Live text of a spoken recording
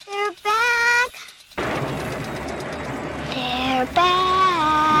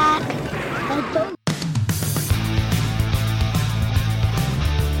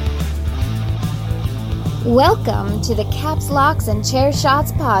Welcome to the Caps Locks and Chair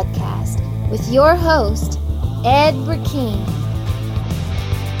Shots podcast with your host, Ed Burkeen.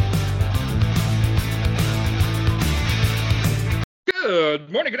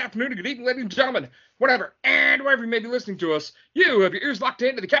 Good morning, good afternoon, good evening, ladies and gentlemen, whatever, and wherever you may be listening to us, you have your ears locked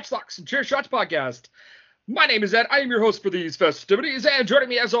into the Caps Locks and Chair Shots podcast. My name is Ed, I am your host for these festivities, and joining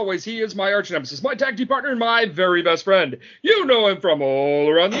me as always, he is my arch nemesis, my tag team partner, and my very best friend. You know him from all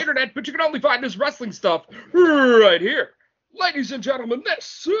around the internet, but you can only find his wrestling stuff right here. Ladies and gentlemen,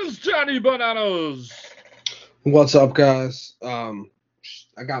 this is Johnny Bananas. What's up, guys? I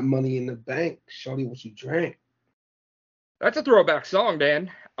got money in the bank. Shorty, what you drank? That's a throwback song,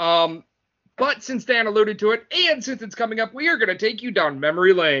 Dan. But since Dan alluded to it, and since it's coming up, we are going to take you down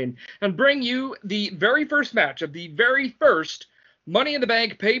memory lane and bring you the very first match of the very first Money in the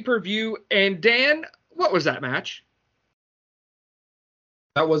Bank pay-per-view. And Dan, what was that match?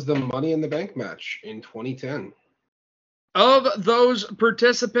 That was the Money in the Bank match in 2010. Of those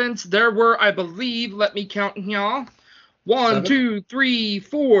participants, there were, I believe, let me count here, 1, 2, 3,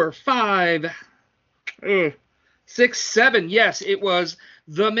 4, 5, 6, 7. Yes, it was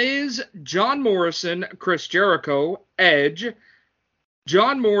The Miz, John Morrison, Chris Jericho, Edge,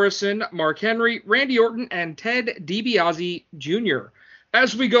 John Morrison, Mark Henry, Randy Orton, and Ted DiBiase Jr.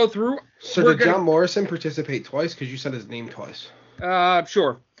 As we go through... So did John Morrison participate twice? Because you said his name twice.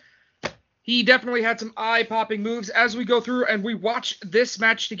 Sure. He definitely had some eye-popping moves as we go through and we watch this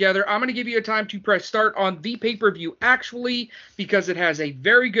match together. I'm going to give you a time to press start on the pay-per-view actually because it has a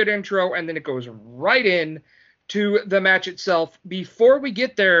very good intro and then it goes right in to the match itself. Before we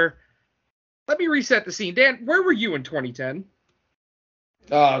get there, let me reset the scene. Dan, where were you in 2010?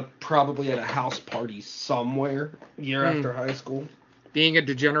 Probably at a house party somewhere year after high school. Being a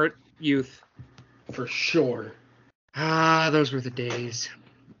degenerate youth. For sure. Those were the days.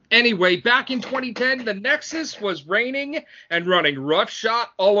 Anyway, back in 2010, the Nexus was reigning and running roughshod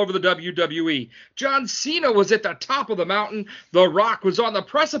all over the WWE. John Cena was at the top of the mountain. The Rock was on the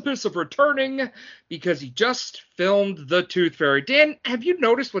precipice of returning because he just filmed The Tooth Fairy. Dan, have you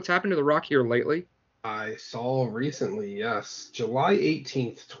noticed what's happened to The Rock here lately? I saw recently, yes. July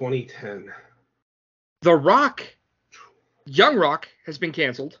 18th, 2010. The Rock, Young Rock, has been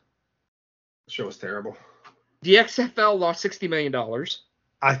canceled. The show was terrible. The XFL lost $60 million.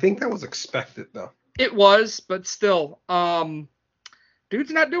 I think that was expected, though. It was, but still, dude's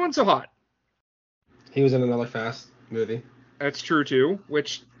not doing so hot. He was in another Fast movie. That's true, too,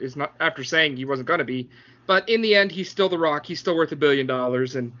 which is not after saying he wasn't going to be. But in the end, he's still The Rock. He's still worth $1 billion,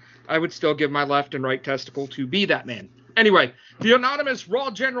 and I would still give my left and right testicle to be that man. Anyway, the anonymous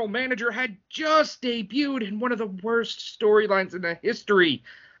Raw general manager had just debuted in one of the worst storylines in the history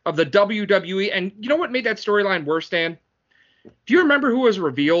of the WWE. And you know what made that storyline worse, Dan? Do you remember who was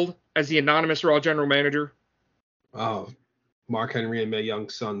revealed as the anonymous Raw general manager? Oh, Mark Henry and Mae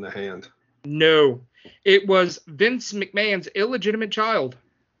Young's son, the Hand. No, it was Vince McMahon's illegitimate child,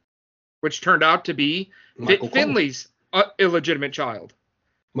 which turned out to be Finley's illegitimate child.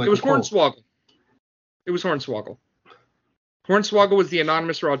 It was Hornswoggle. Hornswoggle was the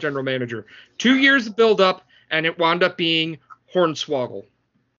anonymous Raw general manager. 2 years of build-up, and it wound up being Hornswoggle.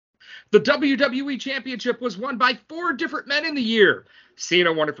 The WWE Championship was won by 4 different men in the year.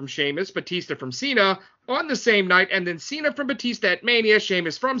 Cena won it from Sheamus, Batista from Cena on the same night, and then Cena from Batista at Mania,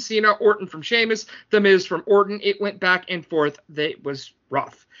 Sheamus from Cena, Orton from Sheamus, The Miz from Orton. It went back and forth. It was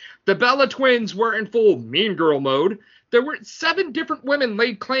rough. The Bella Twins were in full Mean Girl mode. There were 7 different women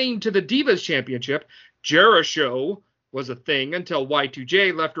laid claim to the Divas Championship. Jericho was a thing until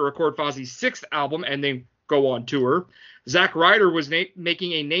Y2J left to record Fozzie's 6th album and then go on tour. Zack Ryder was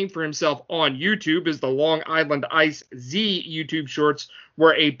making a name for himself on YouTube as the Long Island Ice Z YouTube shorts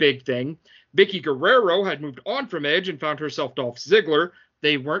were a big thing. Vicky Guerrero had moved on from Edge and found herself Dolph Ziggler.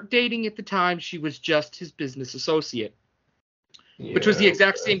 They weren't dating at the time. She was just his business associate, which was the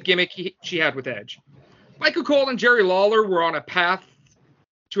exact same gimmick she had with Edge. Michael Cole and Jerry Lawler were on a path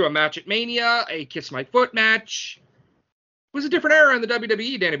to a match at Mania, a Kiss My Foot match. It was a different era in the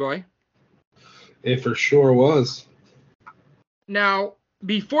WWE, Danny Boy. It for sure was. Now,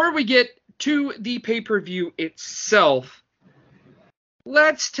 before we get to the pay-per-view itself,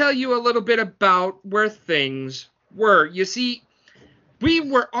 let's tell you a little bit about where things were. You see, we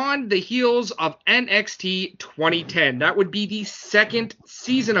were on the heels of NXT 2010. That would be the 2nd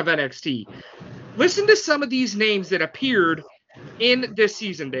season of NXT. Listen to some of these names that appeared in this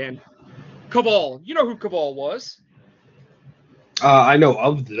season, Dan. Cabal. You know who Cabal was. I know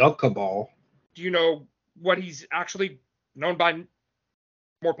of the Cabal. Do you know what he's actually known by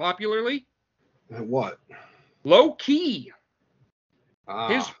more popularly? What? Low Key.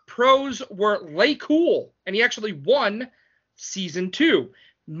 His pros were Lay Cool, and he actually won season 2.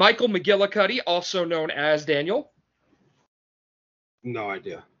 Michael McGillicuddy, also known as Daniel. No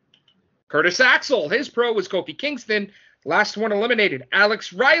idea. Curtis Axel, his pro was Kofi Kingston. Last one eliminated.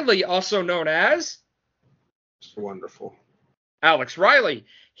 Alex Riley, also known as... It's wonderful. Alex Riley.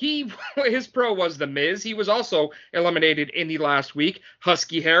 His pro was The Miz. He was also eliminated in the last week.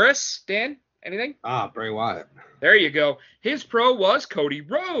 Husky Harris. Dan, anything? Bray Wyatt. There you go. His pro was Cody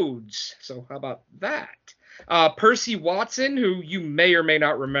Rhodes. So how about that? Percy Watson, who you may or may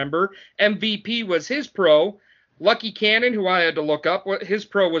not remember. MVP was his pro. Lucky Cannon, who I had to look up, his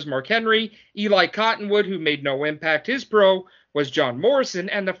pro was Mark Henry. Eli Cottonwood, who made no impact, his pro was John Morrison.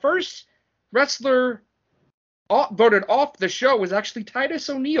 And the first wrestler voted off the show was actually Titus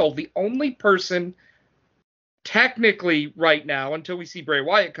O'Neil, the only person technically right now, until we see Bray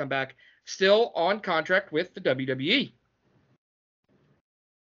Wyatt come back, still on contract with the WWE.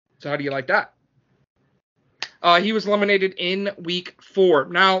 So how do you like that? He was eliminated in week 4.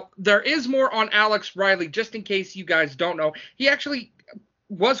 Now, there is more on Alex Riley, just in case you guys don't know. He actually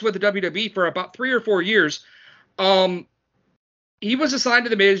was with the WWE for about 3 or 4 years. He was assigned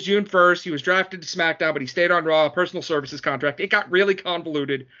to The Miz June 1st. He was drafted to SmackDown, but he stayed on Raw, personal services contract. It got really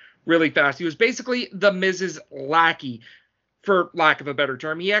convoluted really fast. He was basically The Miz's lackey, for lack of a better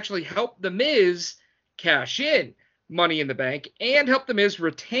term. He actually helped The Miz cash in Money in the Bank and helped The Miz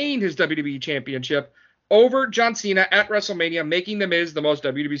retain his WWE Championship over John Cena at WrestleMania, making The Miz the most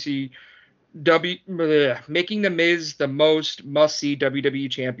making The Miz the most must-see WWE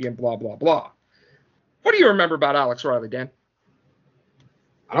champion, blah, blah, blah. What do you remember about Alex Riley, Dan?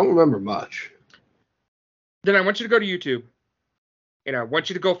 I don't remember much. Then I want you to go to YouTube, and I want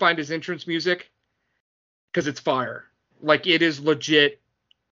you to go find his entrance music, because it's fire. Like, it is legit.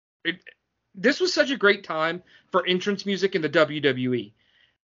 This was such a great time for entrance music in the WWE.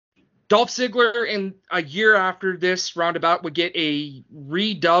 Dolph Ziggler, in a year after this roundabout, would get a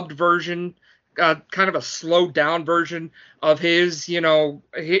redubbed version, kind of a slowed down version of his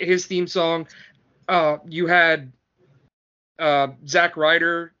theme song. You had Zack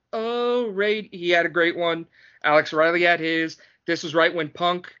Ryder. He had a great one. Alex Riley had his. This was right when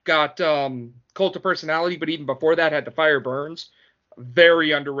Punk got Cult of Personality, but even before that had the Fire Burns.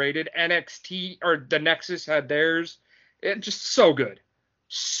 Very underrated. NXT, or the Nexus, had theirs. It just so good.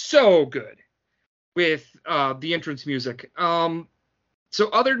 So good with the entrance music. So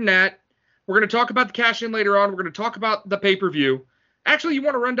other than that, we're going to talk about the cash-in later on. We're going to talk about the pay-per-view. Actually, you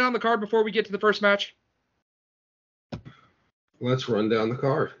want to run down the card before we get to the first match? Let's run down the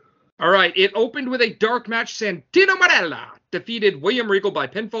card. All right. It opened with a dark match. Santino Marella defeated William Regal by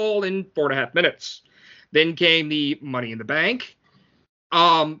pinfall in 4.5 minutes. Then came the Money in the Bank.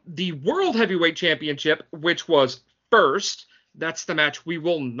 The World Heavyweight Championship, which was first. That's the match we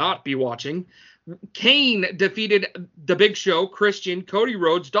will not be watching. Kane defeated The Big Show, Christian, Cody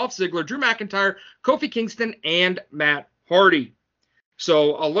Rhodes, Dolph Ziggler, Drew McIntyre, Kofi Kingston, and Matt Hardy.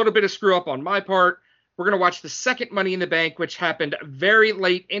 So a little bit of screw up on my part. We're going to watch the second Money in the Bank, which happened very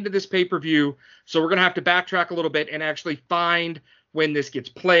late into this pay-per-view. So we're going to have to backtrack a little bit and actually find when this gets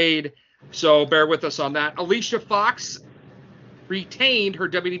played. So bear with us on that. Alicia Fox retained her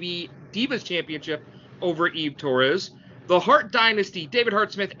WWE Divas Championship over Eve Torres. The Hart Dynasty, David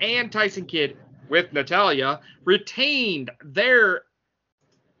Hart Smith and Tyson Kidd with Natalya, retained their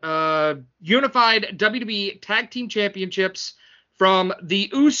unified WWE Tag Team Championships from the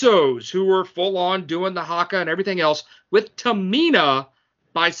Usos, who were full on doing the haka and everything else, with Tamina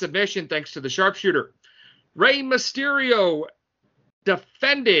by submission thanks to the sharpshooter. Rey Mysterio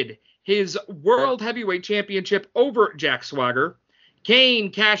defended his World Heavyweight Championship over Jack Swagger.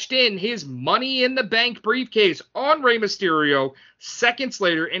 Kane cashed in his Money in the Bank briefcase on Rey Mysterio seconds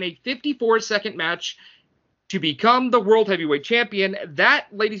later in a 54-second match to become the World Heavyweight Champion. That,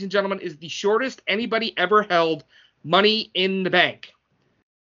 ladies and gentlemen, is the shortest anybody ever held Money in the Bank.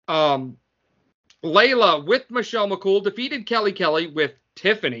 Layla with Michelle McCool defeated Kelly Kelly with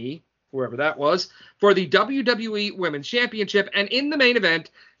Tiffany, whoever that was, for the WWE Women's Championship. And in the main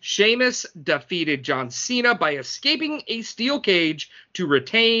event, Sheamus defeated John Cena by escaping a steel cage to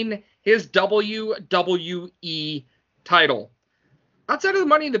retain his WWE title. Outside of the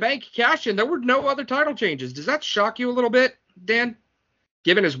Money in the Bank cash-in, there were no other title changes. Does that shock you a little bit, Dan?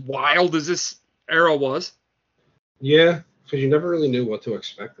 Given as wild as this era was? Yeah, because you never really knew what to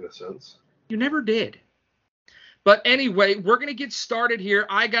expect in a sense. You never did. But anyway, we're going to get started here.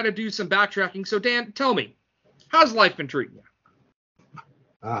 I got to do some backtracking. So, Dan, tell me, how's life been treating you?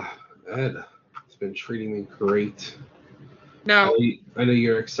 Ed, it's been treating me great. Now, I know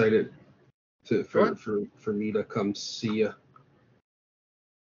you're excited for me to come see you.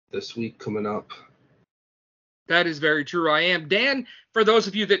 this week coming up. That is very true. I am. Dan, for those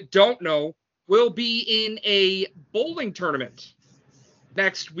of you that don't know, will be in a bowling tournament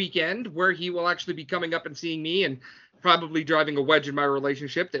next weekend where he will actually be coming up and seeing me and probably driving a wedge in my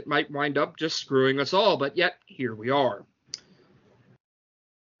relationship that might wind up just screwing us all. But yet, here we are.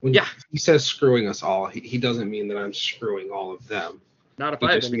 When he says screwing us all, he doesn't mean that I'm screwing all of them. Not if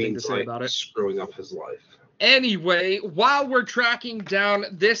I have anything to say about it. Screwing up his life. Anyway, while we're tracking down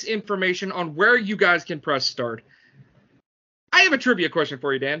this information on where you guys can press start, I have a trivia question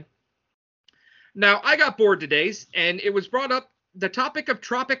for you, Dan. Now, I got bored today, and it was brought up the topic of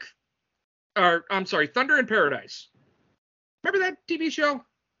Thunder in Paradise. Remember that TV show?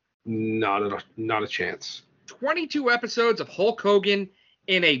 Not a chance. 22 episodes of Hulk Hogan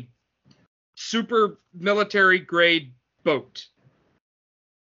in a super military grade boat.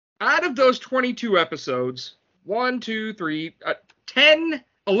 Out of those 22 episodes, 11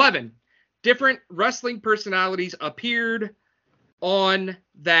 different wrestling personalities appeared on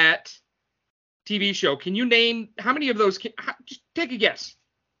that TV show. Can you name how many of those? Just take a guess.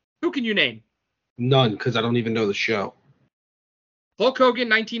 Who can you name? None, because I don't even know the show. Hulk Hogan,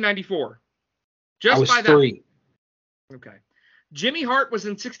 1994. I was 3. Okay. Jimmy Hart was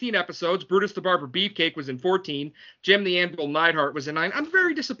in 16 episodes. Brutus the Barber Beefcake was in 14. Jim the Anvil Neidhart was in 9. I'm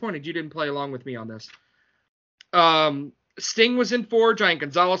very disappointed you didn't play along with me on this. Sting was in 4. Giant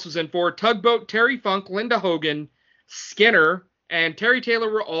Gonzalez was in 4. Tugboat, Terry Funk, Linda Hogan, Skinner, and Terry Taylor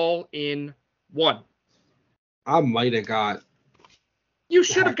were all in 1. I might have got... You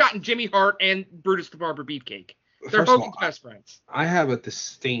should have gotten Jimmy Hart and Brutus the Barber Beefcake. They're Hogan's best friends. I have a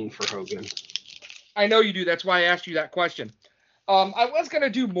disdain for Hogan. I know you do. That's why I asked you that question. I was going to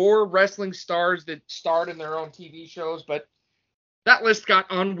do more wrestling stars that starred in their own TV shows, but that list got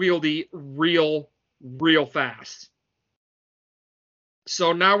unwieldy real fast.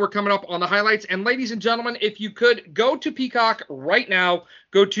 So now we're coming up on the highlights. And ladies and gentlemen, if you could go to Peacock right now,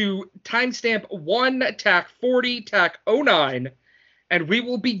 go to timestamp 1, tack 40, tack 09, and we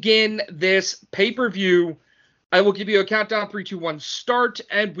will begin this pay-per-view. I will give you a countdown, 3, 2, 1, start,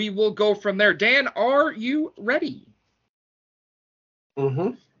 and we will go from there. Dan, are you ready? Mm-hmm.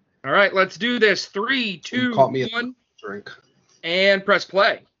 All right, let's do this. 3, 2, 1, drink. And press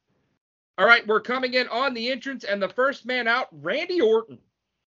play. All right, we're coming in on the entrance, and the first man out, Randy Orton.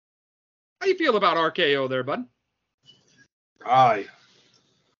 How you feel about RKO there, bud? I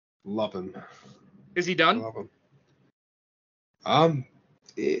love him. Is he done? I love him.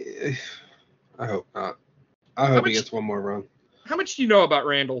 I hope not. I hope he gets one more run. How much do you know about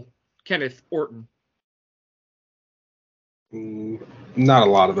Randall Kenneth Orton? Not a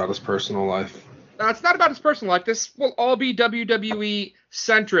lot about his personal life. It's not about his personal life. This will all be WWE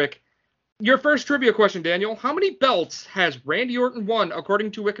centric. Your first trivia question, Daniel. How many belts has Randy Orton won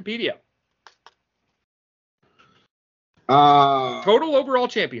according to Wikipedia? Total overall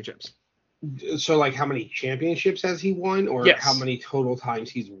championships. So, like, how many championships has he won, or yes, how many total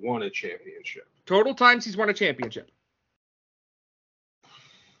times he's won a championship? Total times he's won a championship.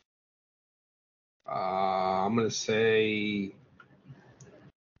 I'm going to say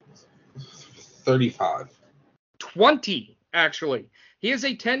 35. 20, actually. He is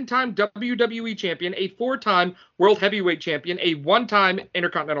a 10-time WWE champion, a 4-time World Heavyweight champion, a 1-time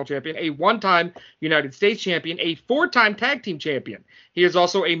Intercontinental champion, a 1-time United States champion, a 4-time Tag Team champion. He is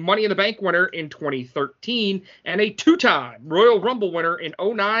also a Money in the Bank winner in 2013 and a 2-time Royal Rumble winner in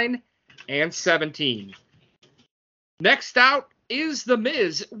 2009 and 17. Next out is The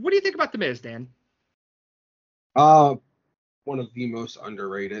Miz. What do you think about The Miz, Dan? One of the most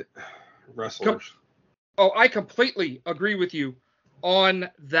underrated wrestlers. I completely agree with you on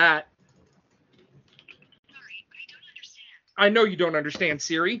that. Sorry, I don't understand. I know you don't understand,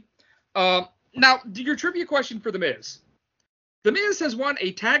 Siri. Now, your trivia question for The Miz. The Miz has won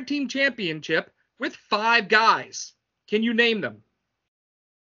a tag team championship with 5 guys. Can you name them?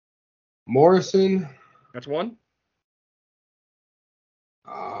 Morrison. That's one.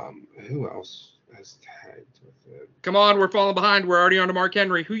 Who else has tagged with it? Come on, we're falling behind. We're already on to Mark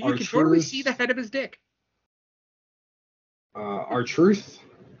Henry, who you can totally see the head of his dick. R-Truth?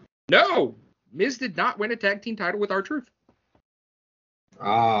 No, Miz did not win a tag team title with R-Truth.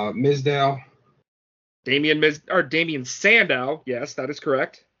 Mizdow. Damian Sandow. Yes, that is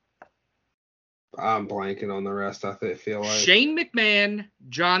correct. I'm blanking on the rest, I feel like. Shane McMahon,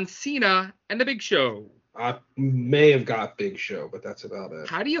 John Cena, and The Big Show. I may have got Big Show, but that's about it.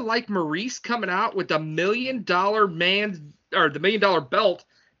 How do you like Maurice coming out with the $1 million the $1 million belt?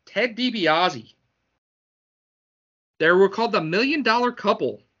 Ted DiBiase. They were called the $1 Million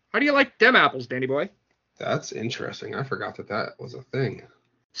Couple. How do you like them apples, Danny boy? That's interesting. I forgot that was a thing.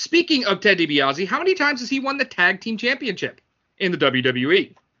 Speaking of Ted DiBiase, how many times has he won the Tag Team Championship in the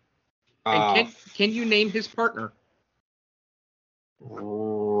WWE? And can you name his partner?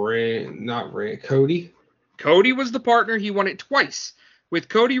 Cody. Cody was the partner. He won it twice with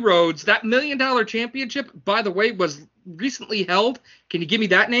Cody Rhodes. That $1 Million Championship, by the way, was recently held. Can you give me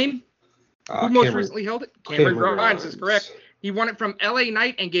that name? Who most recently held it? Cameron Grimes is correct. He won it from LA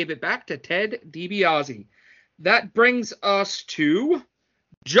Knight and gave it back to Ted DiBiase. That brings us to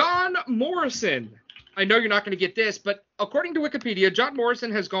John Morrison. I know you're not going to get this, but according to Wikipedia, John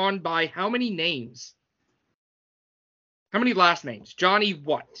Morrison has gone by how many names? How many last names? Johnny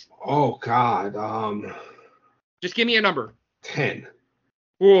what? Oh, God. Just give me a number. 10.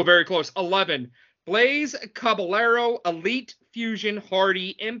 Oh, very close. 11. Blaze, Caballero, Elite, Fusion,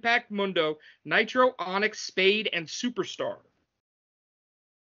 Hardy, Impact Mundo, Nitro, Onyx, Spade, and Superstar.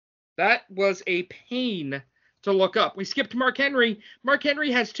 That was a pain to look up. We skipped Mark Henry. Mark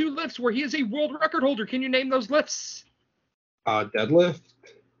Henry has 2 lifts where he is a world record holder. Can you name those lifts? Deadlift.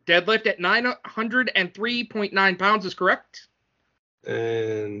 Deadlift at 903.9 pounds is correct.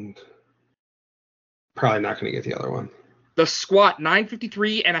 And probably not going to get the other one. The squat,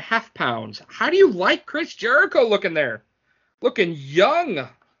 953.5 pounds. How do you like Chris Jericho looking there? Looking young.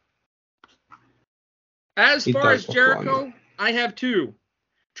 As far as Jericho, I have 2.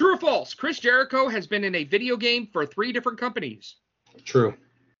 True or false? Chris Jericho has been in a video game for 3 different companies. True.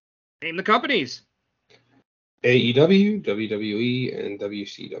 Name the companies. AEW, WWE, and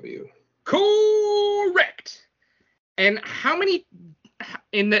WCW. Correct. And how many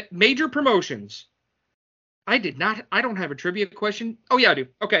in the major promotions? I don't have a trivia question. Oh, yeah, I do.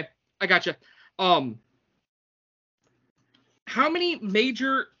 Okay, I gotcha. How many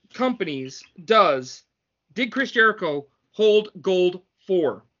major companies did Chris Jericho hold gold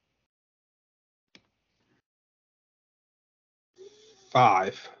for?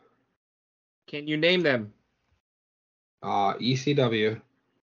 5. Can you name them? ECW,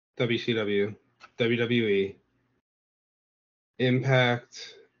 WCW, WWE,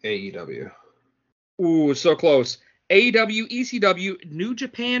 Impact, AEW. Ooh, so close. AEW, ECW, New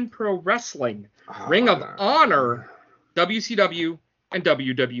Japan Pro Wrestling, Ring of Honor, WCW, and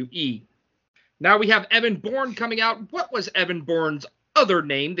WWE. Now we have Evan Bourne coming out. What was Evan Bourne's other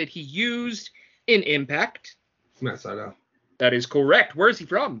name that he used in Impact? Matt Sydal. That is correct. Where is he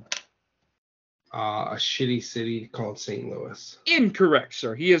from? A shitty city called St. Louis. Incorrect,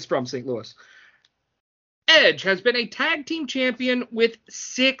 sir. He is from St. Louis. Edge has been a tag team champion with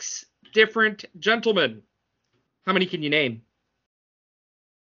 6 different gentlemen. How many can you name?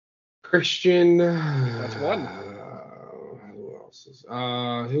 Christian. That's 1. Who else is?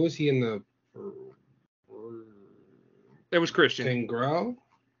 Who was he in the? It was Christian. Gangrel?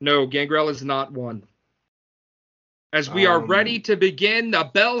 No, Gangrel is not 1. As we are ready to begin, the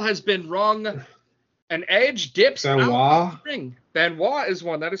bell has been rung. And Edge dips out of the ring. Benoit is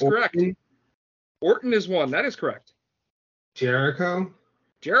 1. That is correct. Orton is 1. That is correct. Jericho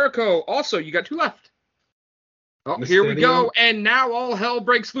also, you got 2 left. Oh, Mysterio. Here we go. And now all hell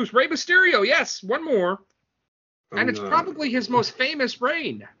breaks loose. Rey Mysterio, yes, 1 more. And it's probably his most famous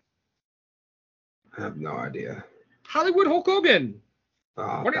reign. I have no idea. Hollywood Hulk Hogan.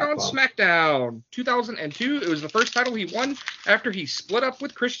 Won it on SmackDown. 2002. It was the first title he won after he split up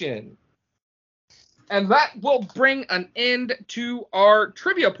with Christian. And that will bring an end to our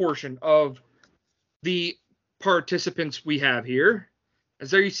trivia portion of the participants we have here.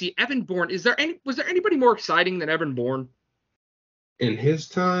 As there you see Evan Bourne. Was there anybody more exciting than Evan Bourne? In his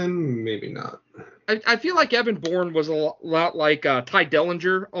time, maybe not. I feel like Evan Bourne was a lot like Ty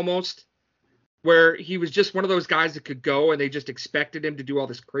Dillinger almost, where he was just one of those guys that could go and they just expected him to do all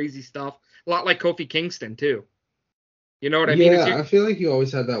this crazy stuff. A lot like Kofi Kingston, too. You know what I mean? Yeah, I feel like you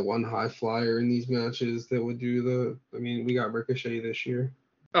always had that one high flyer in these matches that would do we got Ricochet this year.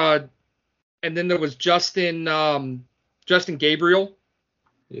 And then there was Justin Gabriel.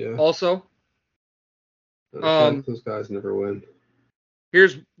 Yeah. Also. Those guys never win.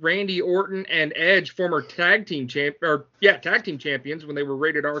 Here's Randy Orton and Edge, former tag team champions when they were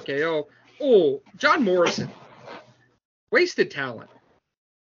rated RKO. Oh, John Morrison. Wasted talent.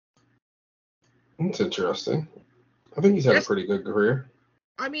 That's interesting. I think he's had a pretty good career.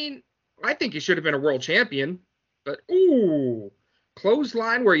 I mean, I think he should have been a world champion. But, ooh,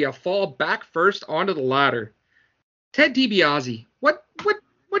 clothesline where you fall back first onto the ladder. Ted DiBiase, what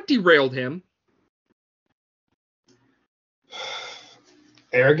derailed him?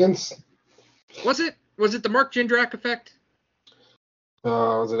 Arrogance. Was it the Mark Jindrak effect?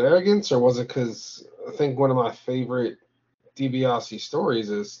 Was it arrogance, or was it because I think one of my favorite DiBiase stories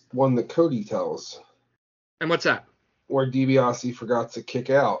is one that Cody tells. And what's that? where DiBiase forgot to kick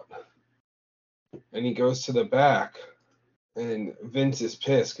out. And he goes to the back. And Vince is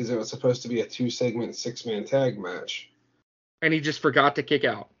pissed because it was supposed to be a 2-segment, 6-man tag match. And he just forgot to kick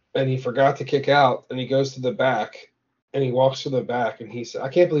out. And he forgot to kick out. And he goes to the back. And he walks to the back. And he said, I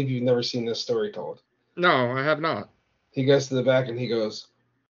can't believe you've never seen this story told. No, I have not. He goes to the back and he goes,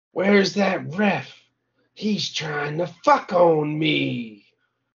 where's that ref? He's trying to fuck on me.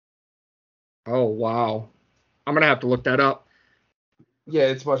 Oh, wow. I'm going to have to look that up. Yeah,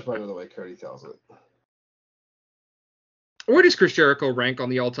 it's much better the way Cody tells it. Where does Chris Jericho rank on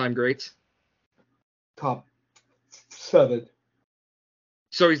the all-time greats? Top 7.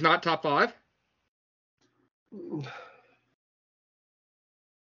 So he's not top 5?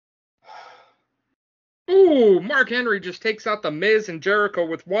 Ooh, Mark Henry just takes out The Miz and Jericho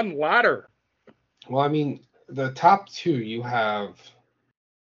with one ladder. Well, I mean, the top 2, you have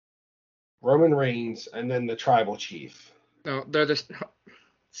Roman Reigns and then the Tribal Chief. No, they're just...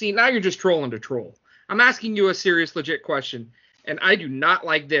 See, now you're just trolling to troll. I'm asking you a serious, legit question, and I do not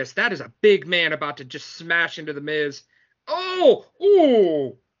like this. That is a big man about to just smash into The Miz. Oh!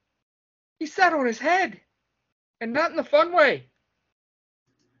 Ooh! He sat on his head, and not in the fun way.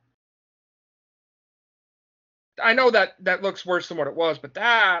 I know that looks worse than what it was, but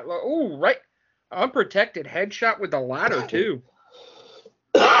that... Ooh, right... Unprotected headshot with the ladder, too.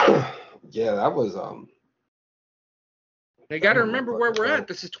 Yeah, that was... They got to remember where we're at.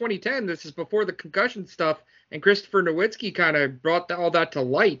 This is 2010. This is before the concussion stuff, and Christopher Nowitzki kind of brought all that to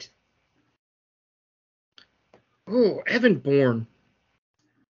light. Oh, Evan Bourne.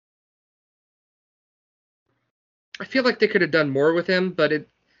 I feel like they could have done more with him, but it...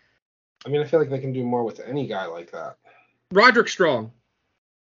 I mean, I feel like they can do more with any guy like that. Roderick Strong.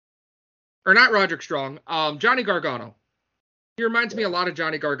 Or not Roderick Strong. Johnny Gargano. He reminds me a lot of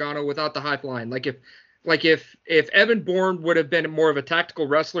Johnny Gargano without the high flying. Like if Evan Bourne would have been more of a tactical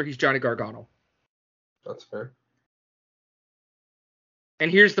wrestler, he's Johnny Gargano. That's fair.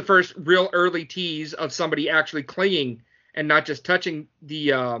 And here's the first real early tease of somebody actually clinging and not just touching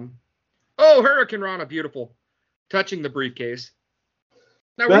the Hurricane Rana, beautiful. Touching the briefcase.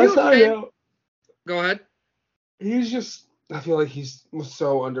 Now, were you a fan? Go ahead. I feel like he's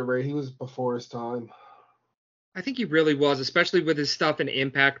so underrated. He was before his time. I think he really was, especially with his stuff in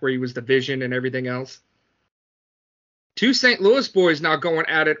Impact where he was the Vision and everything else. 2 St. Louis boys now going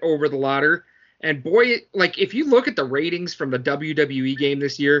at it over the ladder. And boy, like if you look at the ratings from the WWE game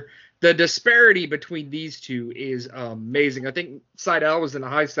this year, the disparity between these two is amazing. I think Seidel was in the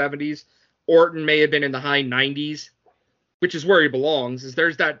high 70s. Orton may have been in the high 90s, which is where he belongs.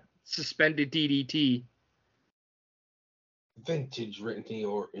 There's that suspended DDT. Vintage Randy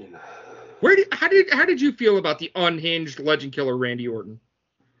Orton. How did you feel about the unhinged legend killer Randy Orton?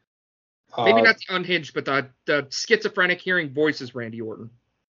 Maybe not the unhinged, but the schizophrenic hearing voices Randy Orton.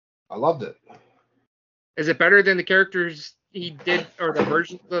 I loved it. Is it better than the characters he did, or the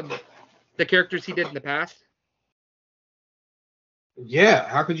versions of the characters he did in the past? Yeah,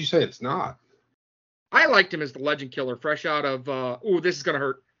 how could you say it's not? I liked him as the legend killer, fresh out of, this is going to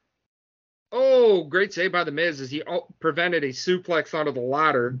hurt. Oh, great save by The Miz as he prevented a suplex onto the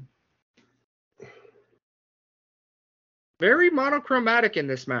ladder. Very monochromatic in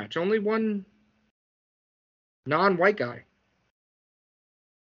this match. Only one non-white guy.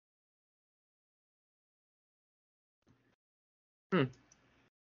 Who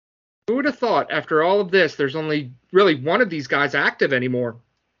would have thought after all of this, there's only really one of these guys active anymore?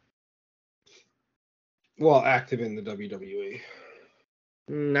 Well, active in the WWE.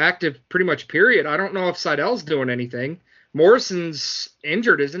 Active pretty much, period. I don't know if Seidel's doing anything. Morrison's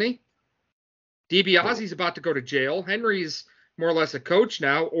injured, isn't he? DiBiase's about to go to jail. Henry's more or less a coach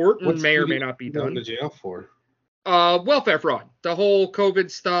now. Orton may or may not be done. Going to jail for? Welfare fraud. The whole COVID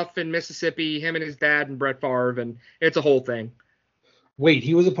stuff in Mississippi, him and his dad and Brett Favre, and it's a whole thing. Wait,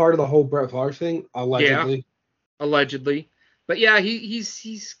 he was a part of the whole Brett Favre thing? Allegedly? Yeah, allegedly. But yeah,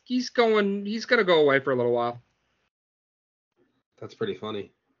 he's gonna go away for a little while. That's pretty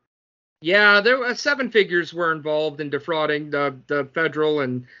funny. Yeah, there were 7 figures were involved in defrauding the federal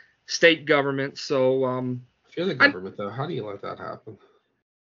and state government. So if you're the government, though, how do you let that happen?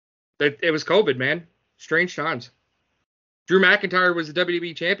 It was COVID, man. Strange times. Drew McIntyre was the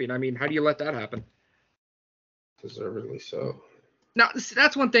WWE champion. I mean, how do you let that happen? Deservedly so. Now,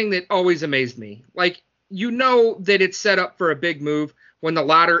 that's one thing that always amazed me. Like, you know that it's set up for a big move when the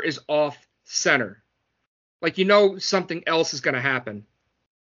ladder is off center. Like, you know something else is going to happen.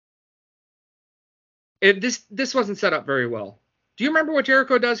 This wasn't set up very well. Do you remember what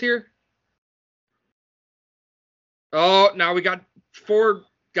Jericho does here? Oh, now we got 4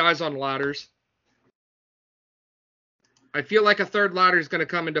 guys on ladders. I feel like a third ladder is going to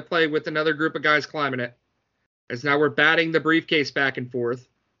come into play with another group of guys climbing it. As now we're batting the briefcase back and forth.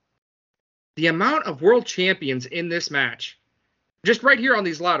 The amount of world champions in this match, just right here on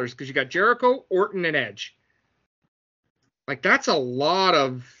these ladders, because you got Jericho, Orton, and Edge. Like, that's a lot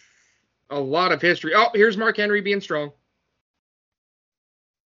of history. Oh, here's Mark Henry being strong.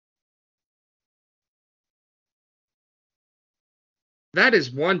 That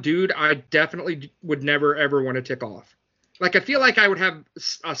is one dude I definitely would never, ever want to tick off. Like, I feel like I would have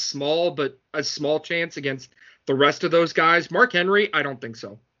a small chance against the rest of those guys. Mark Henry, I don't think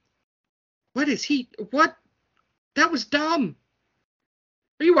so. What? That was dumb.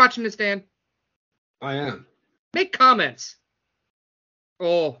 Are you watching this, Dan? I am. Make comments.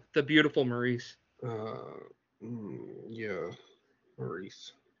 Oh, the beautiful Maurice. Yeah,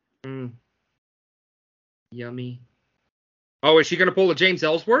 Maurice. Yummy. Oh, is she going to pull a James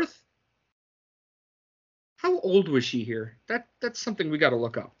Ellsworth? How old was she here? That's something we got to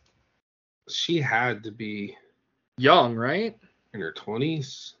look up. She had to be young, right? In her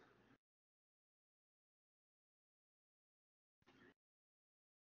 20s.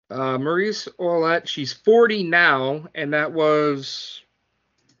 Maurice Ouellette, she's 40 now, and that was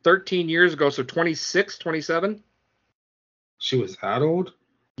 13 years ago, so 26, 27. She was that old?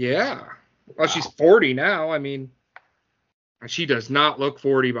 Yeah. Well, she's 40 now. I mean, she does not look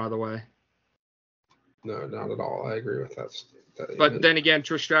 40, by the way. No, not at all. I agree with that. But then again,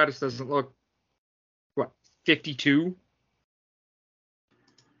 Trish Stratus doesn't look, 52?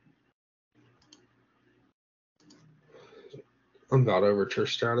 I'm about over Trish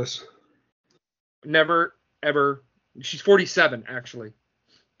Stratus. Never, ever. She's 47, actually.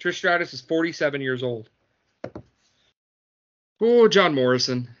 Trish Stratus is 47 years old. Oh, John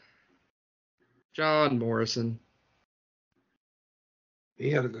Morrison. John Morrison. He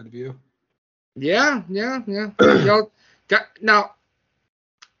had a good view. Yeah. Now,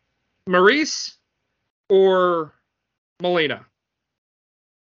 Maurice or Melina?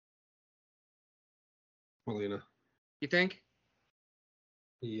 Melina. You think?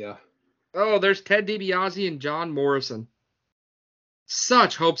 Yeah. Oh, there's Ted DiBiase and John Morrison.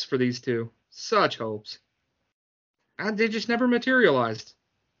 Such hopes for these two. Such hopes. And they just never materialized.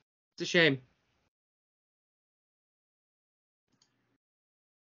 It's a shame.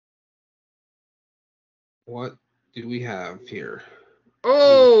 What do we have here?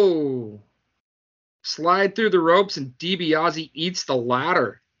 Oh! Slide through the ropes and DiBiase eats the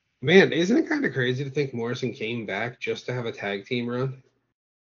ladder. Man, isn't it kind of crazy to think Morrison came back just to have a tag team run?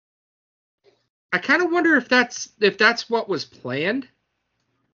 I kind of wonder if that's what was planned,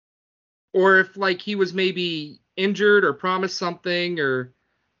 or if he was maybe injured or promised something, or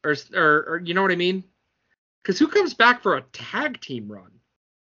you know what I mean? Because who comes back for a tag team run?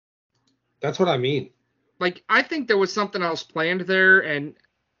 That's what I mean. I think there was something else planned there, and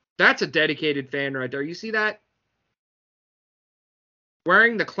that's a dedicated fan right there. You see that?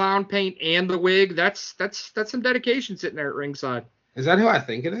 Wearing the clown paint and the wig, that's some dedication sitting there at ringside. Is that who I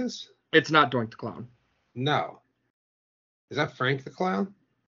think it is? It's not Doink the Clown. No. Is that Frank the Clown?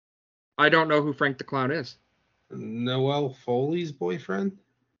 I don't know who Frank the Clown is. Noelle Foley's boyfriend?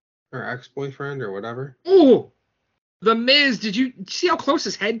 Or ex-boyfriend or whatever? Ooh! The Miz, did you see how close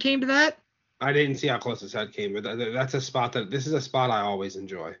his head came to that? I didn't see how close his head came, but this is a spot I always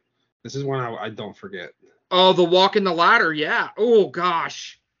enjoy. This is one I don't forget. Oh, the walk in the ladder, yeah. Oh,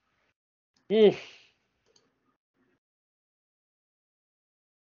 gosh. Oof.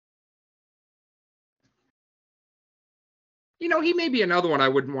 He may be another one I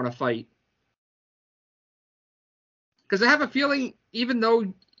wouldn't want to fight. Because I have a feeling, even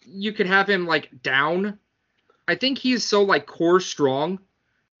though you could have him, down, I think he's so, core strong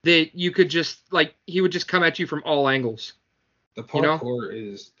that you could just, he would just come at you from all angles. The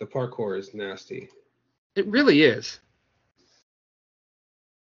parkour is nasty. It really is.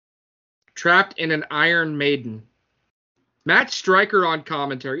 Trapped in an Iron Maiden. Matt Stryker on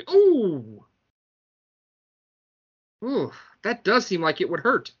commentary. Ooh, that does seem like it would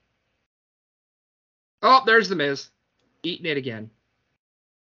hurt. Oh, there's the Miz. Eating it again.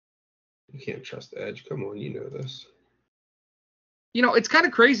 You can't trust Edge. Come on, you know this. It's kind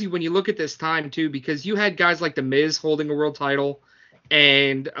of crazy when you look at this time, too, because you had guys like the Miz holding a world title,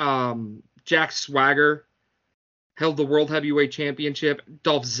 and Jack Swagger held the World Heavyweight Championship.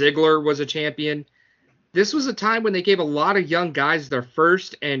 Dolph Ziggler was a champion. This was a time when they gave a lot of young guys their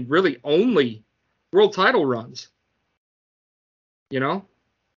first and really only world title runs.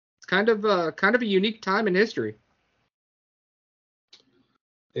 It's kind of a unique time in history.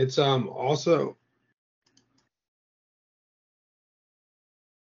 It's also.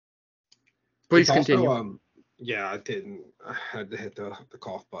 Please continue. Yeah, I didn't. I had to hit the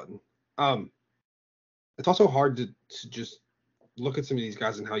cough button. It's also hard to just look at some of these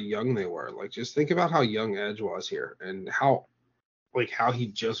guys and how young they were. Like, just think about how young Edge was here and how he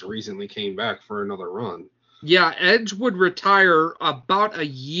just recently came back for another run. Yeah, Edge would retire about a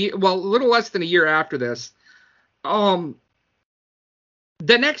year, well, a little less than a year after this. The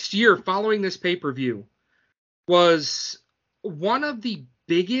next year following this pay-per-view was one of the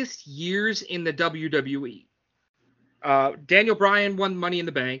biggest years in the WWE. Daniel Bryan won Money in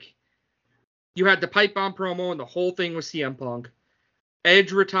the Bank. You had the pipe bomb promo and the whole thing with CM Punk.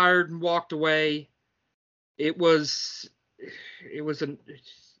 Edge retired and walked away. It was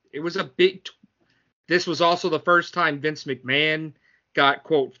a big. This was also the first time Vince McMahon got,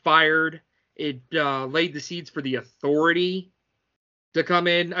 quote, fired. It laid the seeds for the Authority to come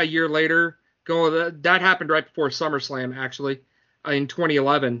in a year later. That happened right before SummerSlam, actually, in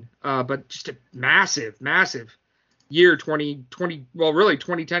 2011. But just a massive year, 2020. Well, really,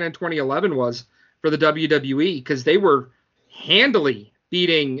 2010 and 2011 was for the WWE because they were handily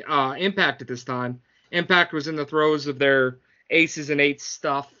beating Impact at this time. Impact was in the throes of their Aces and Eights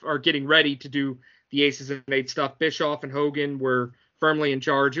stuff, or getting ready to do the Aces and Eights stuff. Bischoff and Hogan were firmly in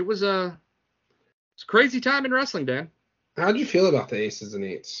charge. It was a crazy time in wrestling, Dan. How do you feel about the Aces and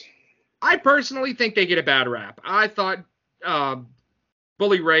Eights? I personally think they get a bad rap. I thought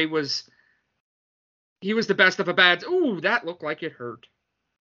Bully Ray was the best of a bad. Ooh, that looked like it hurt.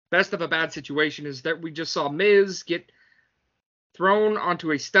 Best of a bad situation is that we just saw Miz get thrown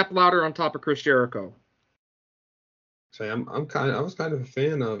onto a stepladder on top of Chris Jericho. So I was kind of a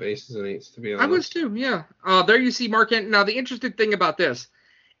fan of Aces and Eights, to be honest. I was too, yeah. There you see Mark Henry. Now, the interesting thing about this,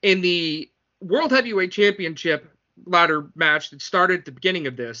 in the World Heavyweight Championship ladder match that started at the beginning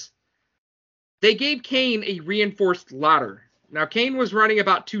of this, they gave Kane a reinforced ladder. Now, Kane was running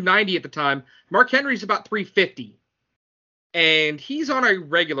about 290 at the time. Mark Henry's about 350. And he's on a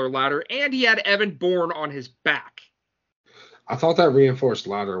regular ladder, and he had Evan Bourne on his back. I thought that reinforced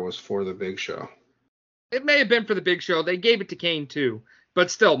ladder was for the Big Show. It may have been for the Big Show. They gave it to Kane, too.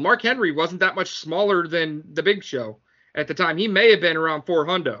 But still, Mark Henry wasn't that much smaller than the Big Show at the time. He may have been around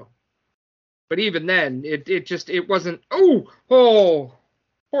 400. But even then, it wasn't. Oh,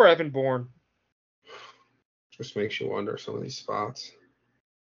 poor Evan Bourne. Just makes you wonder some of these spots.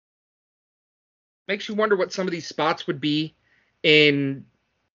 Makes you wonder what some of these spots would be in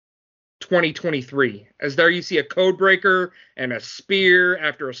 2023. As there you see a code breaker and a spear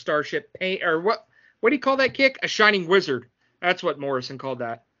after a Starship paint, or what do you call that kick? A Shining Wizard. That's what Morrison called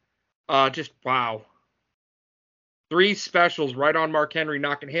that. Just wow. 3 specials right on Mark Henry,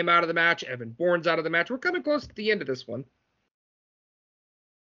 knocking him out of the match. Evan Bourne's out of the match. We're coming close to the end of this one.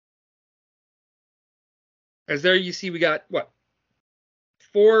 As there you see, we got,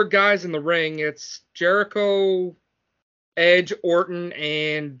 4 guys in the ring. It's Jericho, Edge, Orton,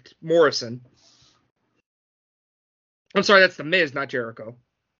 and Morrison. I'm sorry, that's the Miz, not Jericho.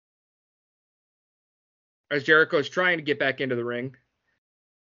 As Jericho is trying to get back into the ring.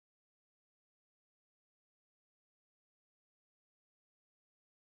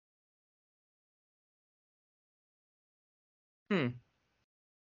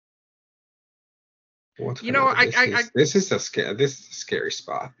 This is a scary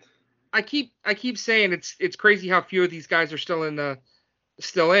spot. I keep saying it's crazy how few of these guys are still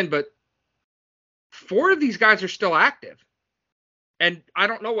in, but 4 of these guys are still active. And I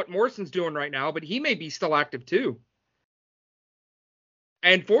don't know what Morrison's doing right now, but he may be still active too.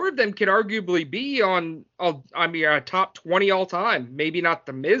 And 4 of them could arguably be on, top 20 all time. Maybe not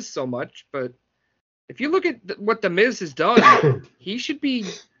the Miz so much, but if you look at what the Miz has done, he should be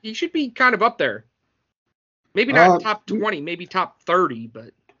kind of up there. Maybe not top 20, maybe top 30,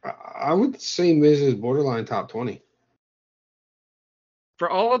 but I would say Miz is borderline top 20. For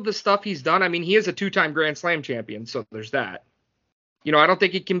all of the stuff he's done, he is a 2-time Grand Slam champion, so there's that. I don't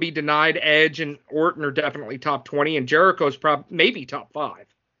think it can be denied. Edge and Orton are definitely top 20, and Jericho's maybe top 5.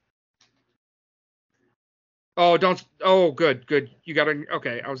 Oh, good. You got to,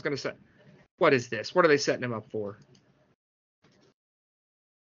 okay, I was going to say, what is this? What are they setting him up for?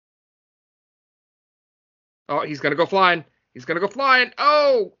 Oh, he's going to go flying.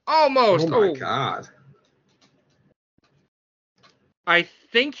 Oh, almost. Oh, my God. I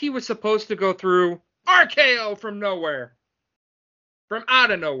think he was supposed to go through RKO from nowhere. From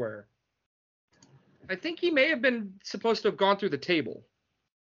out of nowhere. I think he may have been supposed to have gone through the table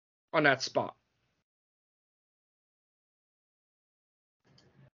on that spot.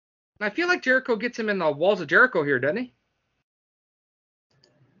 And I feel like Jericho gets him in the walls of Jericho here, doesn't he?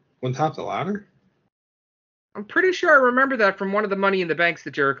 On top of the ladder? I'm pretty sure I remember that from one of the Money in the Banks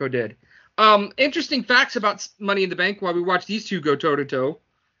that Jericho did. Interesting facts about Money in the Bank while we watch these two go toe-to-toe.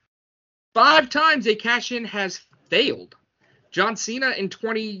 5 times a cash-in has failed. John Cena in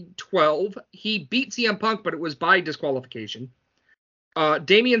 2012, he beat CM Punk, but it was by disqualification.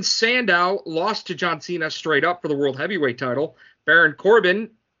 Damian Sandow lost to John Cena straight up for the World Heavyweight title. Baron Corbin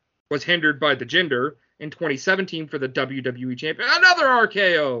was hindered by the Jinder in 2017 for the WWE Champion. Another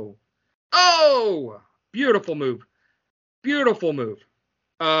RKO. Oh, beautiful move. Beautiful move.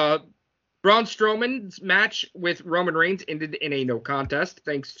 Braun Strowman's match with Roman Reigns ended in a no contest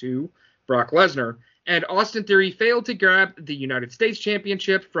thanks to Brock Lesnar. And Austin Theory failed to grab the United States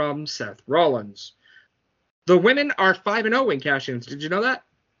Championship from Seth Rollins. The women are 5-0 in cash-ins. Did you know that?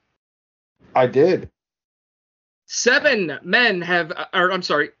 I did. 2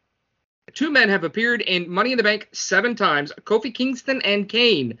 men have appeared in Money in the Bank 7 times. Kofi Kingston and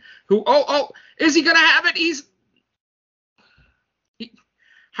Kane, who, is he going to have it?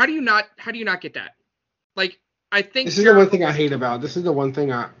 How do you not get that? Like, I think this is the one thing I hate about. This is the one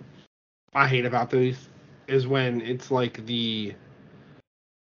thing I hate about these is when it's like the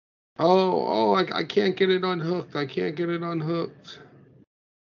I can't get it unhooked. I can't get it unhooked.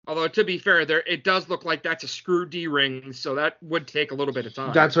 Although, to be fair, it does look like that's a screw D ring, so that would take a little bit of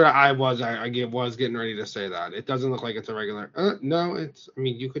time. That's what I was getting ready to say that. It doesn't look like it's a regular. No, it's. I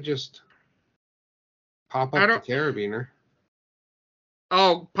mean, you could just pop up the carabiner.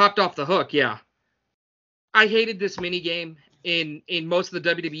 Oh, popped off the hook, yeah. I hated this mini game in most of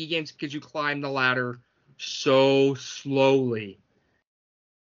the WWE games because you climb the ladder so slowly.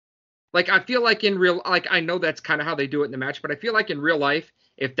 Like, I feel like I know that's kind of how they do it in the match, but I feel like in real life,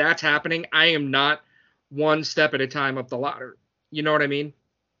 if that's happening, I am not one step at a time up the ladder. You know what I mean?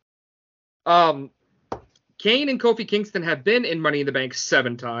 Kane and Kofi Kingston have been in Money in the Bank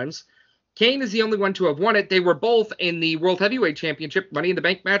 7 times. Kane is the only one to have won it. They were both in the World Heavyweight Championship Money in the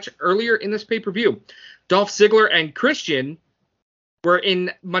Bank match earlier in this pay-per-view. Dolph Ziggler and Christian were in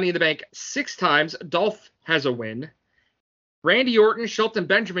Money in the Bank 6 times. Dolph has a win. Randy Orton, Shelton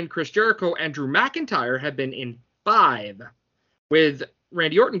Benjamin, Chris Jericho, and Drew McIntyre have been in 5, with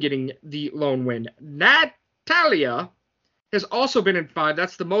Randy Orton getting the lone win. Natalya has also been in 5.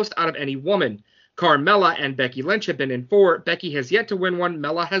 That's the most out of any woman. Carmella and Becky Lynch have been in 4. Becky has yet to win 1.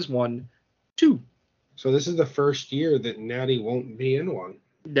 Mella has won 2. So this is the first year that Natty won't be in one.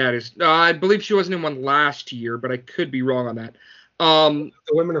 That is, I believe she wasn't in one last year, but I could be wrong on that. The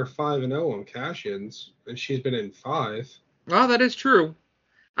women are 5-0 on cash-ins, and she's been in 5. Well, that is true.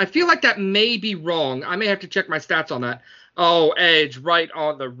 I feel like that may be wrong. I may have to check my stats on that. Oh, Edge, right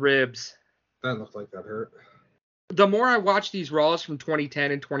on the ribs. That looked like that hurt. The more I watch these Raws from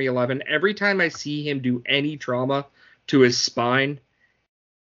 2010 and 2011, every time I see him do any trauma to his spine,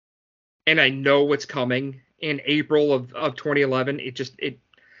 and I know what's coming in April of 2011, it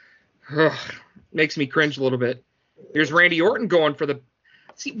makes me cringe a little bit. Here's Randy Orton going for the...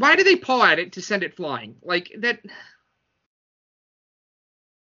 See, why do they paw at it to send it flying? Like, that...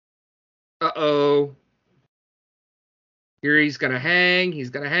 Uh-oh. Here he's going to hang.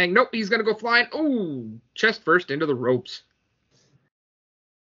 He's going to hang. Nope, he's going to go flying. Oh, chest first into the ropes.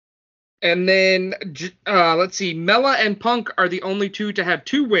 And then, let's see. Mella and Punk are the only 2 to have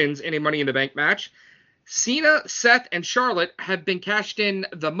 2 wins in a Money in the Bank match. Cena, Seth, and Charlotte have been cashed in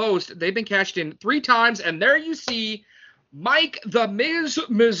the most. They've been cashed in 3 times. And there you see Mike the Miz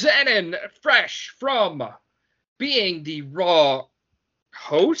Mizanin, fresh from being the Raw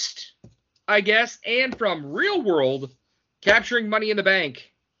host, I guess, and from Real World capturing Money in the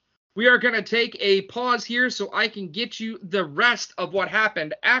Bank. We are going to take a pause here so I can get you the rest of what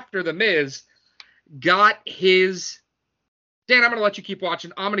happened after The Miz got his... Dan, I'm going to let you keep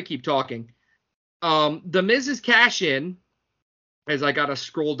watching. I'm going to keep talking. The Miz's cash in, as I got to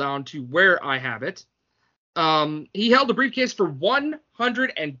scroll down to where I have it. He held the briefcase for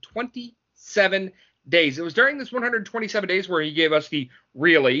 127 days. It was during this 127 days where he gave us the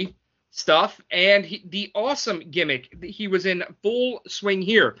really stuff and the awesome gimmick. He was in full swing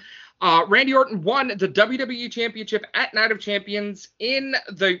here. Randy Orton won the WWE Championship at Night of Champions in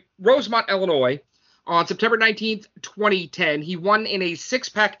the Rosemont, Illinois on September 19th, 2010. He won in a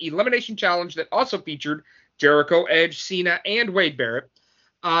 6-pack elimination challenge that also featured Jericho, Edge, Cena, and Wade Barrett.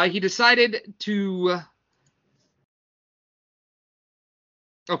 He decided to...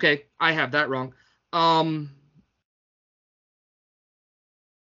 Okay, I have that wrong.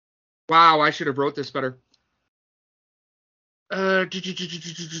 Wow, I should have wrote this better.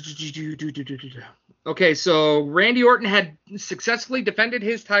 Okay, so Randy Orton had successfully defended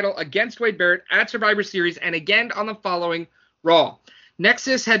his title against Wade Barrett at Survivor Series and again on the following Raw.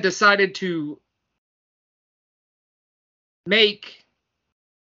 Nexus had decided to make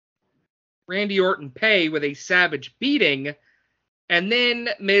Randy Orton pay with a savage beating. And then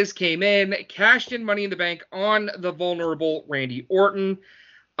Miz came in, cashed in Money in the Bank on the vulnerable Randy Orton.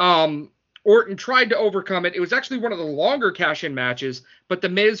 Orton tried to overcome it. It was actually one of the longer cash-in matches, but the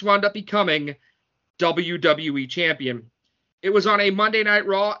Miz wound up becoming WWE Champion. It was on a Monday Night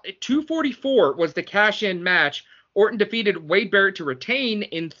Raw. 244 was the cash-in match. Orton defeated Wade Barrett to retain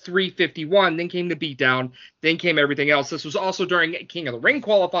in 351. Then came the beatdown. Then came everything else. This was also during King of the Ring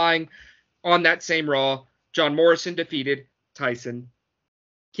qualifying. On that same Raw, John Morrison defeated Tyson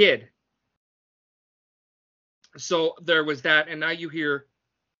Kidd. So there was that. And now you hear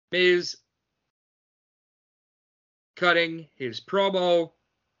Miz cutting his promo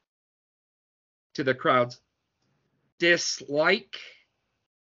to the crowd's dislike.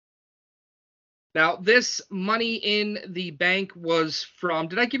 Now, this Money in the Bank was from...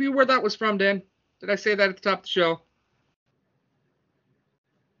 Did I give you where that was from, Dan? Did I say that at the top of the show?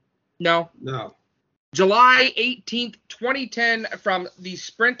 No? No. July 18th, 2010, from the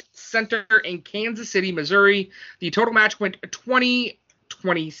Sprint Center in Kansas City, Missouri. The total match went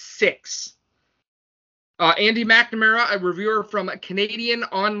 20-26. Andy McNamara, a reviewer from Canadian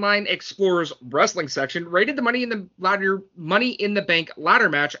Online Explorer's wrestling section, rated the Money in the Bank ladder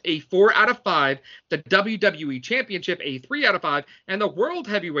match a 4 out of 5, the WWE Championship a 3 out of 5, and the World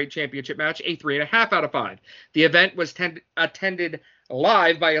Heavyweight Championship match a 3.5 out of 5. The event was attended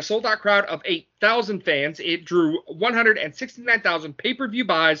live by a sold-out crowd of 8,000 fans. It drew 169,000 pay-per-view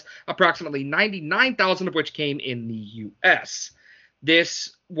buys, approximately 99,000 of which came in the U.S.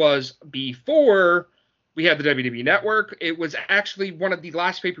 This was before we had the WWE Network. It was actually one of the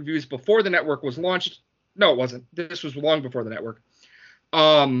last pay-per-views before the network was launched. No, it wasn't. This was long before the network.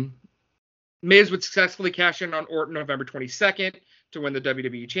 Miz would successfully cash in on Orton November 22nd to win the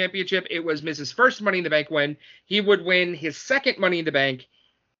WWE Championship. It was Miz's first Money in the Bank win. He would win his second Money in the Bank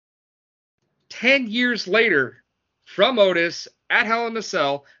 10 years later from Otis at Hell in a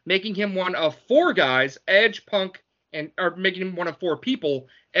Cell, making him one of 4 guys, Edge, Punk, or making him one of 4 people,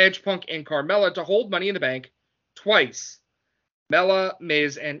 Edge, Punk, and Carmella, to hold Money in the Bank twice. Mella,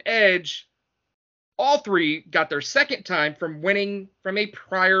 Miz, and Edge, all 3 got their second time from winning from a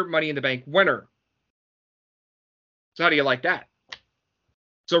prior Money in the Bank winner. So how do you like that?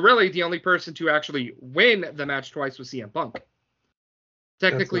 So really, the only person to actually win the match twice was CM Punk.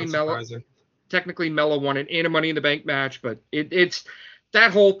 Technically, Mella won it in a Money in the Bank match, but it's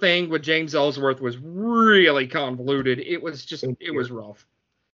that whole thing with James Ellsworth was really convoluted. It was rough.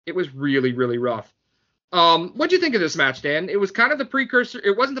 It was really, really rough. What'd you think of this match, Dan? It was kind of the precursor.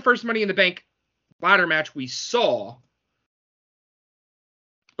 It wasn't the first Money in the Bank ladder match we saw.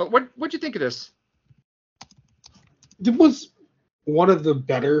 But what'd you think of this? It was one of the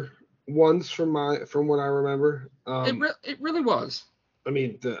better ones from what I remember. It really was. I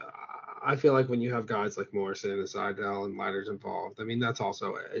mean, I feel like when you have guys like Morrison and Seidel and ladders involved, I mean, that's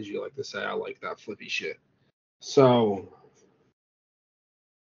also, as you like to say, I like that flippy shit. So,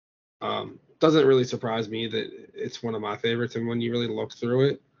 doesn't really surprise me that it's one of my favorites. And when you really look through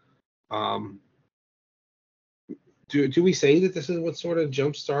it, do we say that this is what sort of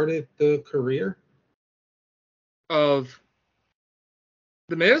jump-started the career of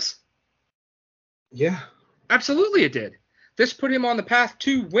The Miz? Yeah. Absolutely it did. This put him on the path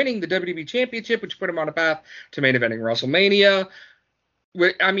to winning the WWE Championship, which put him on a path to main eventing WrestleMania.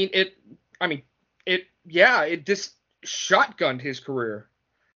 It just shotgunned his career.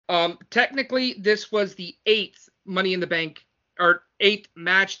 Technically, this was the 8th Money in the Bank, or 8th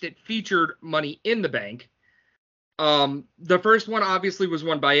match that featured Money in the Bank. The first one obviously was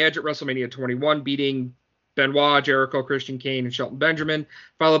won by Edge at WrestleMania 21, beating Benoit, Jericho, Christian Kane, and Shelton Benjamin,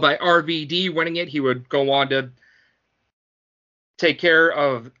 followed by RVD winning it. He would go on to take care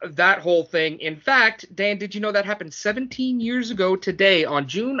of that whole thing. In fact, Dan, did you know that happened 17 years ago today on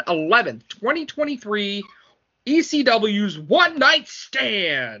June 11th, 2023? ECW's One Night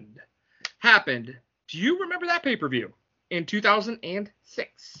Stand happened. Do you remember that pay-per-view in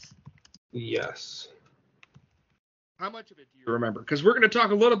 2006? Yes. How much of it do you remember? Because we're going to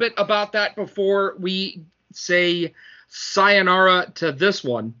talk a little bit about that before we say sayonara to this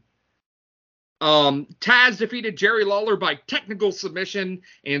one. Taz defeated Jerry Lawler by technical submission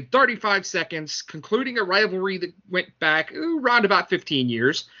in 35 seconds, concluding a rivalry that went back around about 15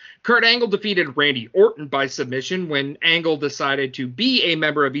 years. Kurt Angle defeated Randy Orton by submission when Angle decided to be a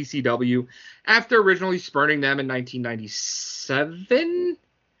member of ECW after originally spurning them in 1997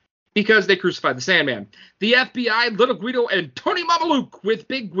 because they crucified the Sandman. The FBI, Little Guido, and Tony Mamaluke with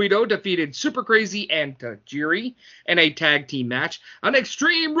Big Guido defeated Super Crazy and Tajiri in a tag team match. An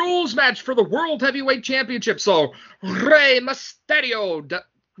Extreme Rules match for the World Heavyweight Championship. So Rey Mysterio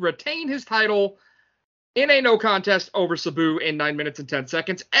retain his title in a no contest over Sabu in 9 minutes and 10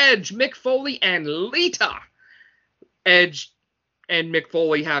 seconds. Edge, Mick Foley, and Lita. Edge and Mick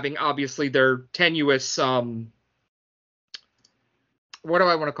Foley having obviously their tenuous, what do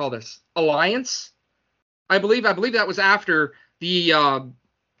I want to call this? Alliance? I believe that was after the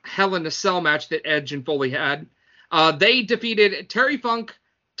Hell in a Cell match that Edge and Foley had. They defeated Terry Funk,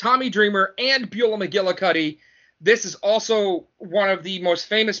 Tommy Dreamer, and Beulah McGillicuddy. This is also one of the most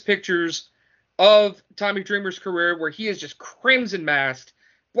famous pictures of Tommy Dreamer's career, where he is just crimson masked,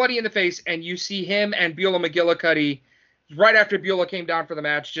 bloody in the face, and you see him and Beulah McGillicuddy right after Beulah came down for the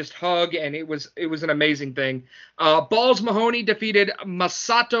match, just hug, and it was an amazing thing. Balls Mahoney defeated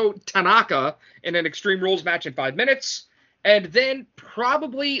Masato Tanaka in an Extreme Rules match in 5 minutes. And then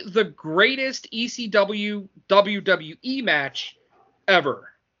probably the greatest ECW WWE match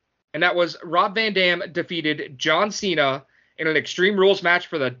ever. And that was Rob Van Dam defeated John Cena in an Extreme Rules match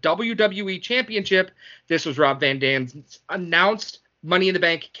for the WWE Championship. This was Rob Van Dam's announced Money in the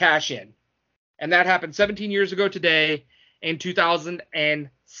Bank cash-in. And that happened 17 years ago today in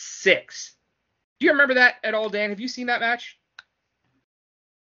 2006. Do you remember that at all, Dan? Have you seen that match?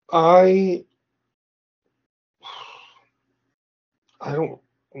 I don't.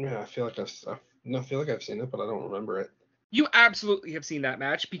 Yeah, I feel like I've seen it, but I don't remember it. You absolutely have seen that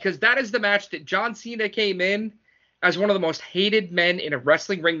match, because that is the match that John Cena came in as one of the most hated men in a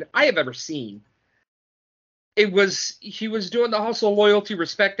wrestling ring that I have ever seen. He was doing the hustle, loyalty,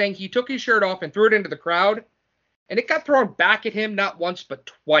 respect thing. He took his shirt off and threw it into the crowd, and it got thrown back at him not once but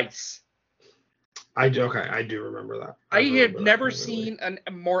twice. I do remember that. I had never seen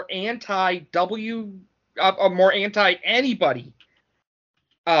a more anti-anybody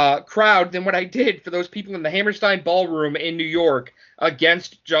crowd than what I did for those people in the Hammerstein Ballroom in New York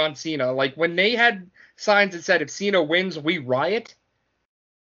against John Cena. Like, when they had signs that said, "If Cena wins, we riot,"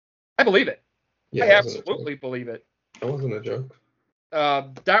 I believe it. Yeah, I absolutely believe it. That wasn't a joke.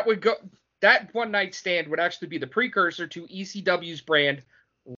 That one night stand would actually be the precursor to ECW's brand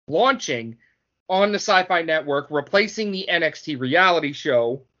launching on the Sci-Fi Network, replacing the NXT reality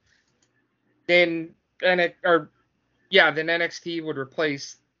show. Then NXT would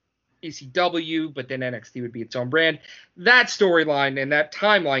replace ECW, but then NXT would be its own brand. That storyline and that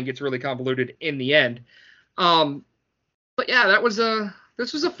timeline gets really convoluted in the end. But yeah,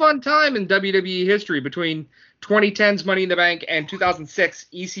 this was a fun time in WWE history between 2010's Money in the Bank and 2006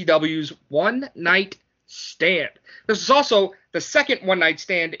 ECW's One Night Stand. This is also the second one night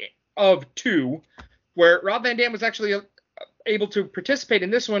stand of two, where Rob Van Dam was actually able to participate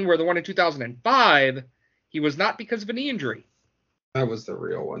in this one, where the one in 2005, he was not because of a knee injury. That was the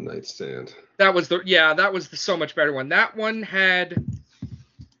real one night stand. That was the so much better one. That one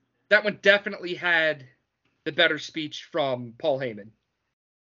definitely had the better speech from Paul Heyman.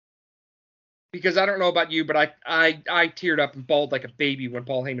 Because I don't know about you, but I teared up and bawled like a baby when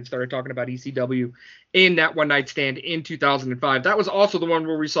Paul Heyman started talking about ECW in that one night stand in 2005. That was also the one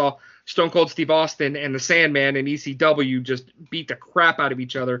where we saw Stone Cold Steve Austin and the Sandman and ECW just beat the crap out of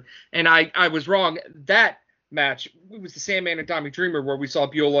each other. And I was wrong. That match, it was the Sandman and Tommy Dreamer, where we saw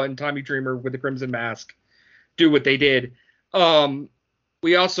Beulah and Tommy Dreamer with the Crimson Mask do what they did.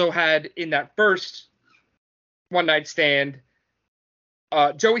 We also had in that first one night stand,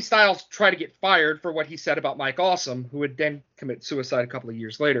 Joey Styles tried to get fired for what he said about Mike Awesome, who would then commit suicide a couple of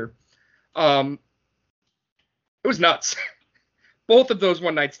years later. It was nuts. Both of those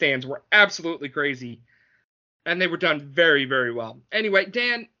one-night stands were absolutely crazy, and they were done very, very well. Anyway,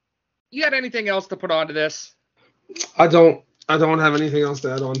 Dan, you got anything else to put onto this? I don't have anything else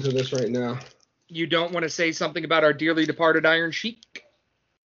to add on to this right now. You don't want to say something about our dearly departed Iron Sheik?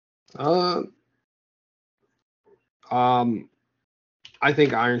 I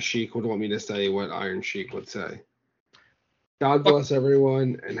think Iron Sheik would want me to say what Iron Sheik would say. God bless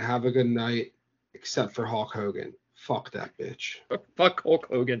everyone and have a good night, except for Hulk Hogan. Fuck that bitch. Fuck Hulk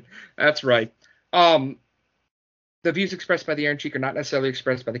Hogan. That's right. The views expressed by the Iron Sheik are not necessarily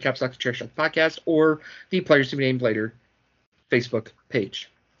expressed by the Caps Lock Chair Shot podcast or the Players to Be Named Later Facebook page.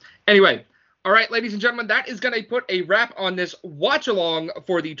 Anyway, all right, ladies and gentlemen, that is going to put a wrap on this watch-along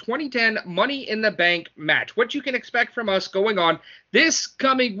for the 2010 Money in the Bank match. What you can expect from us going on this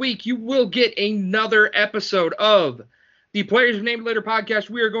coming week, you will get another episode of the Players Who Named Later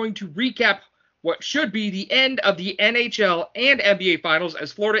podcast. We are going to recap what should be the end of the NHL and NBA Finals,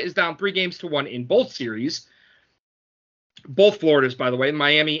 as Florida is down 3-1 in both series. Both Floridas, by the way,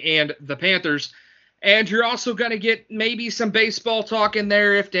 Miami and the Panthers. And you're also going to get maybe some baseball talk in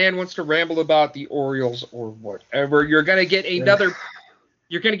there if Dan wants to ramble about the Orioles or whatever. You're going to get another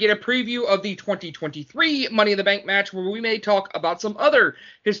You're going to get a preview of the 2023 Money in the Bank match where we may talk about some other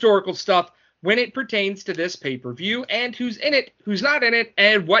historical stuff when it pertains to this pay-per-view and who's in it, who's not in it,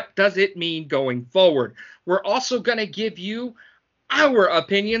 and what does it mean going forward. We're also going to give you our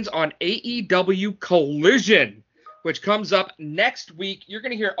opinions on AEW Collision, which comes up next week. You're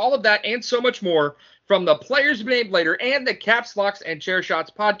going to hear all of that and so much more from the Players to be Named Later and the Caps, Locks, and Chair Shots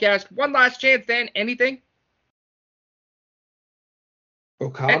podcast. One last chance, Dan. Anything?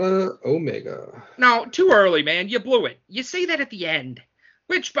 Okada Omega. No, too early, man. You blew it. You say that at the end.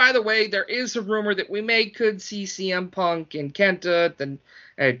 Which, by the way, there is a rumor that we could see CM Punk and Kenta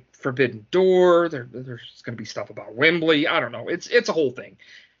at Forbidden Door. There's going to be stuff about Wembley. I don't know. It's a whole thing.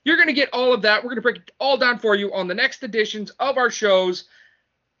 You're going to get all of that. We're going to break it all down for you on the next editions of our shows.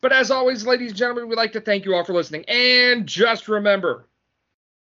 But as always, ladies and gentlemen, we'd like to thank you all for listening. And just remember,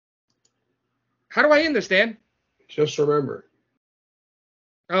 how do I end this, Dan? Just remember.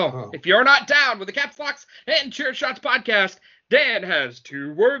 If you're not down with the Caps, Locks, and Chair Shots podcast, Dan has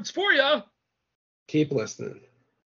 2 words for you. Keep listening.